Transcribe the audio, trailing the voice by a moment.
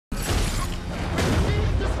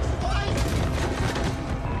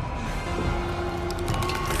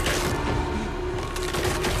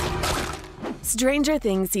Stranger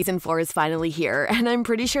Things Season 4 is finally here, and I'm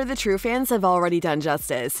pretty sure the true fans have already done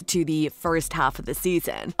justice to the first half of the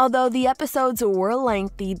season. Although the episodes were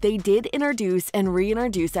lengthy, they did introduce and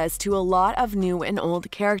reintroduce us to a lot of new and old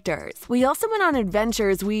characters. We also went on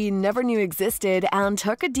adventures we never knew existed and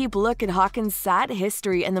took a deep look at Hawkins' sad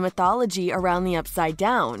history and the mythology around the Upside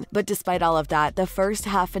Down. But despite all of that, the first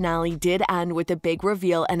half finale did end with a big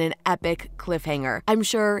reveal and an epic cliffhanger I'm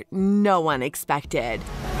sure no one expected.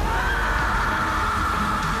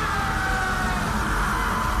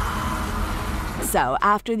 So,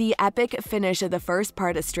 after the epic finish of the first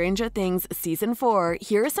part of Stranger Things Season 4,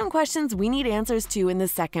 here are some questions we need answers to in the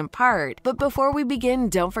second part. But before we begin,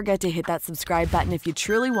 don't forget to hit that subscribe button if you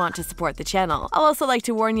truly want to support the channel. I'll also like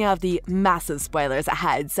to warn you of the massive spoilers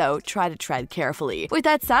ahead, so try to tread carefully. With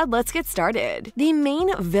that said, let's get started. The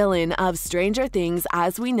main villain of Stranger Things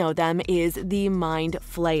as we know them is the Mind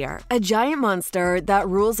Flayer, a giant monster that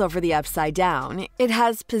rules over the Upside Down. It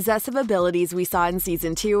has possessive abilities we saw in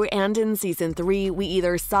Season 2 and in Season 3. We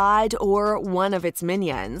either saw it or one of its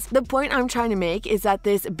minions. The point I'm trying to make is that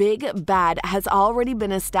this big bad has already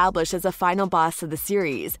been established as a final boss of the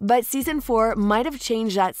series, but Season 4 might have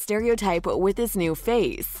changed that stereotype with his new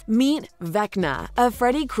face. Meet Vecna, a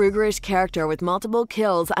Freddy Krueger-ish character with multiple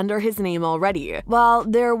kills under his name already. While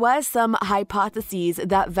there was some hypotheses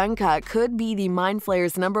that Venka could be the Mind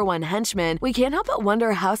Flayer's #1 henchman, we can't help but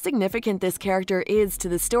wonder how significant this character is to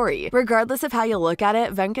the story. Regardless of how you look at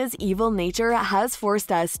it, Venka's evil nature has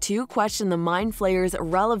forced us to question the Mind Flayer's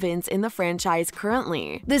relevance in the franchise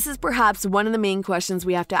currently. This is perhaps one of the main questions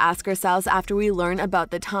we have to ask ourselves after we learn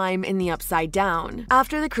about the time in the Upside Down.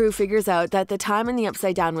 After the crew figures out that the time in the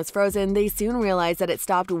Upside Down was frozen, they soon realize that it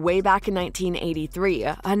stopped way back in 1983,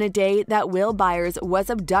 on a day that Will Byers was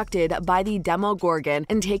abducted by the Demogorgon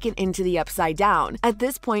and taken into the Upside Down. At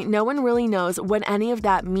this point, no one really knows what any of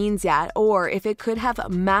that means yet, or if it could have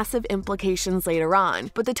massive implications later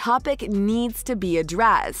on, but the topic needs to be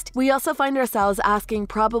addressed. We also find ourselves asking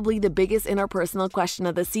probably the biggest interpersonal question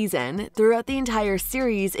of the season. Throughout the entire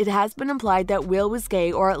series, it has been implied that Will was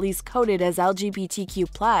gay or at least coded as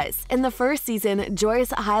LGBTQ+. In the first season,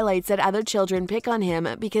 Joyce highlights that other children pick on him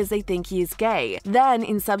because they think he is gay. Then,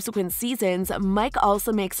 in subsequent seasons, Mike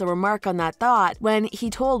also makes a remark on that thought when he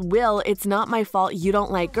told Will, "It's not my fault you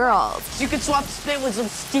don't like girls." You can swap spit with some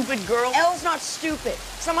stupid girl. Elle's not stupid.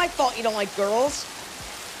 It's not my fault you don't like girls.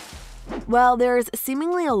 While there's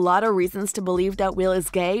seemingly a lot of reasons to believe that Will is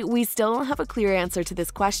gay, we still don't have a clear answer to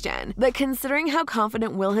this question. But considering how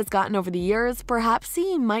confident Will has gotten over the years, perhaps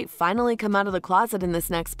he might finally come out of the closet in this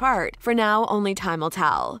next part. For now, only time will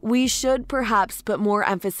tell. We should perhaps put more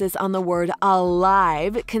emphasis on the word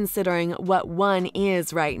alive, considering what one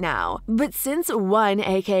is right now. But since one,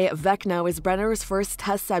 aka Vecna, was Brenner's first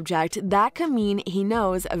test subject, that could mean he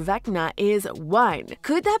knows Vecna is one.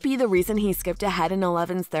 Could that be the reason he skipped ahead in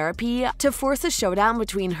Eleven's therapy? To force a showdown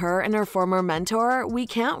between her and her former mentor? We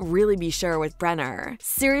can't really be sure with Brenner.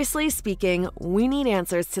 Seriously speaking, we need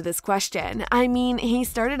answers to this question. I mean, he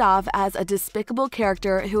started off as a despicable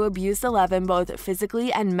character who abused Eleven both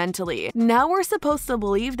physically and mentally. Now we're supposed to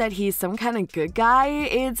believe that he's some kind of good guy?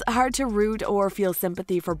 It's hard to root or feel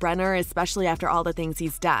sympathy for Brenner, especially after all the things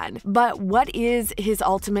he's done. But what is his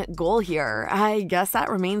ultimate goal here? I guess that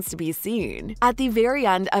remains to be seen. At the very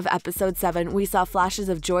end of episode 7, we saw flashes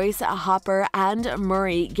of Joyce, Hopper, and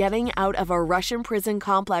Murray getting out of a Russian prison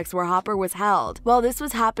complex where Hopper was held. While this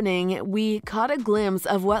was happening, we caught a glimpse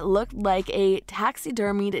of what looked like a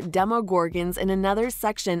taxidermied Demogorgons in another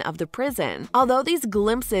section of the prison. Although these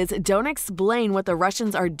glimpses don't explain what the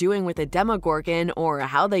Russians are doing with the Demogorgon or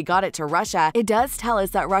how they got it to Russia, it does tell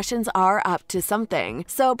us that Russians are up to something.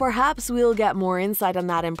 So perhaps we'll get more insight on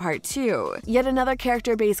that in part 2. Yet another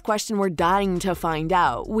character-based question we're dying to find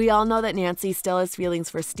out. We all know that Nancy still has feelings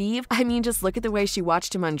for Steve. I mean, just look at the way she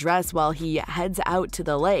watched him undress while he heads out to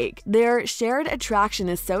the lake. Their shared attraction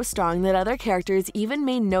is so strong that other characters even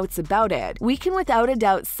made notes about it. We can without a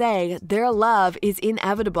doubt say their love is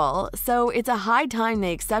inevitable, so it's a high time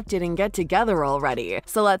they accept it and get together already.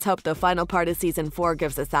 So let's hope the final part of Season 4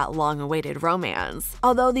 gives us that long-awaited romance.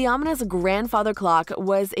 Although the ominous grandfather clock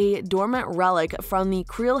was a dormant relic from the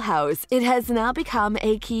Creel house, it has now become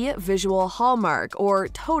a key visual hallmark, or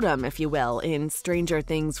totem if you will, in Stranger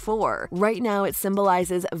Things for. Right now, it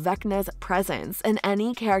symbolizes Vecna's presence, and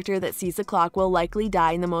any character that sees the clock will likely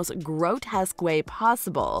die in the most grotesque way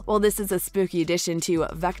possible. While this is a spooky addition to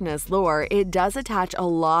Vecna's lore, it does attach a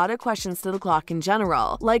lot of questions to the clock in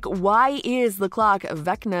general. Like, why is the clock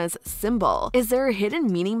Vecna's symbol? Is there a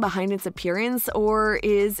hidden meaning behind its appearance, or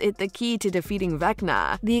is it the key to defeating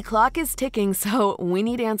Vecna? The clock is ticking, so we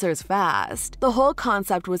need answers fast. The whole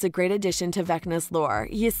concept was a great addition to Vecna's lore.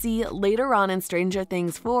 You see, later on in Stranger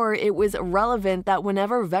Things 4, it was relevant that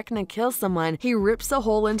whenever Vecna kills someone, he rips a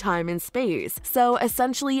hole in time and space. So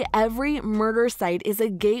essentially, every murder site is a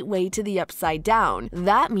gateway to the Upside Down.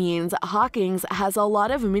 That means Hawkins has a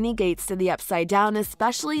lot of mini gates to the Upside Down,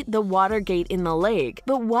 especially the water gate in the lake.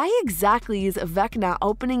 But why exactly is Vecna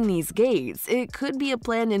opening these gates? It could be a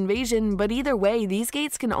planned invasion, but either way, these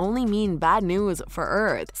gates can only mean bad news for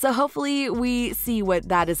Earth. So hopefully we see what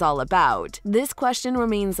that is all about. This question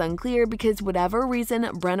remains unclear because whatever reason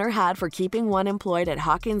Brenner had for keeping one employed at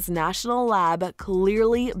Hawkins National Lab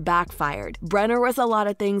clearly backfired. Brenner was a lot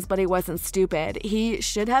of things, but he wasn't stupid. He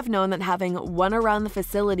should have known that having one around the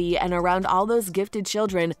facility and around all those gifted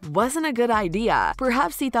children wasn't a good idea.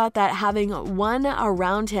 Perhaps he thought that having one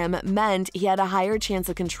around him meant he had a higher chance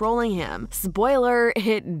of controlling him. Spoiler,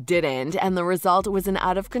 it didn't, and the result was an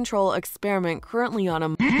out-of-control experiment currently on a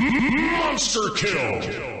monster kill.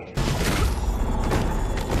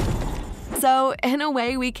 So, in a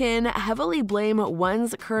way, we can heavily blame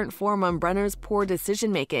one's current form on Brenner's poor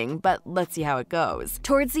decision-making, but let's see how it goes.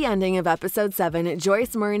 Towards the ending of episode 7,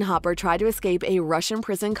 Joyce, Murray, and Hopper try to escape a Russian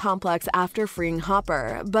prison complex after freeing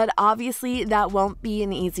Hopper, but obviously that won't be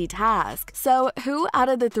an easy task. So, who out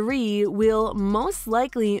of the three will most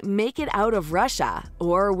likely make it out of Russia?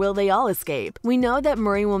 Or will they all escape? We know that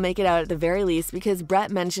Murray will make it out at the very least because Brett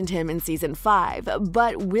mentioned him in season 5,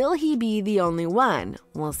 but will he be the only one?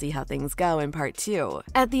 We'll see how things go in part 2.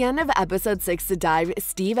 At the end of episode 6, The Dive,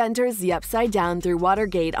 Steve enters the Upside Down through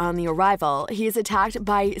Watergate on the arrival. He is attacked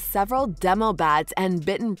by several demo bats and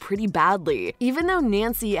bitten pretty badly. Even though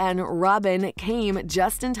Nancy and Robin came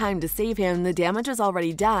just in time to save him, the damage was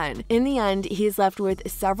already done. In the end, he's left with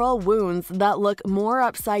several wounds that look more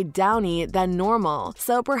upside downy than normal.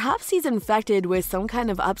 So perhaps he's infected with some kind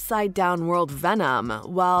of upside down world venom.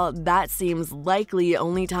 Well, that seems likely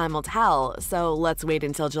only time will tell, so let's wait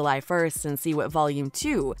until July 1st and see what Volume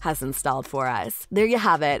 2 has installed for us. There you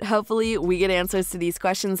have it. Hopefully, we get answers to these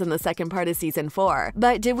questions in the second part of Season 4.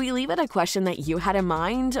 But did we leave it a question that you had in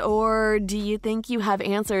mind, or do you think you have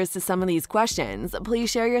answers to some of these questions?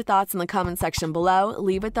 Please share your thoughts in the comment section below,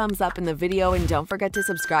 leave a thumbs up in the video, and don't forget to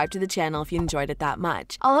subscribe to the channel if you enjoyed it that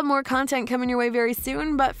much. I'll have more content coming your way very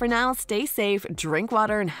soon, but for now, stay safe, drink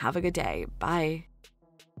water, and have a good day. Bye.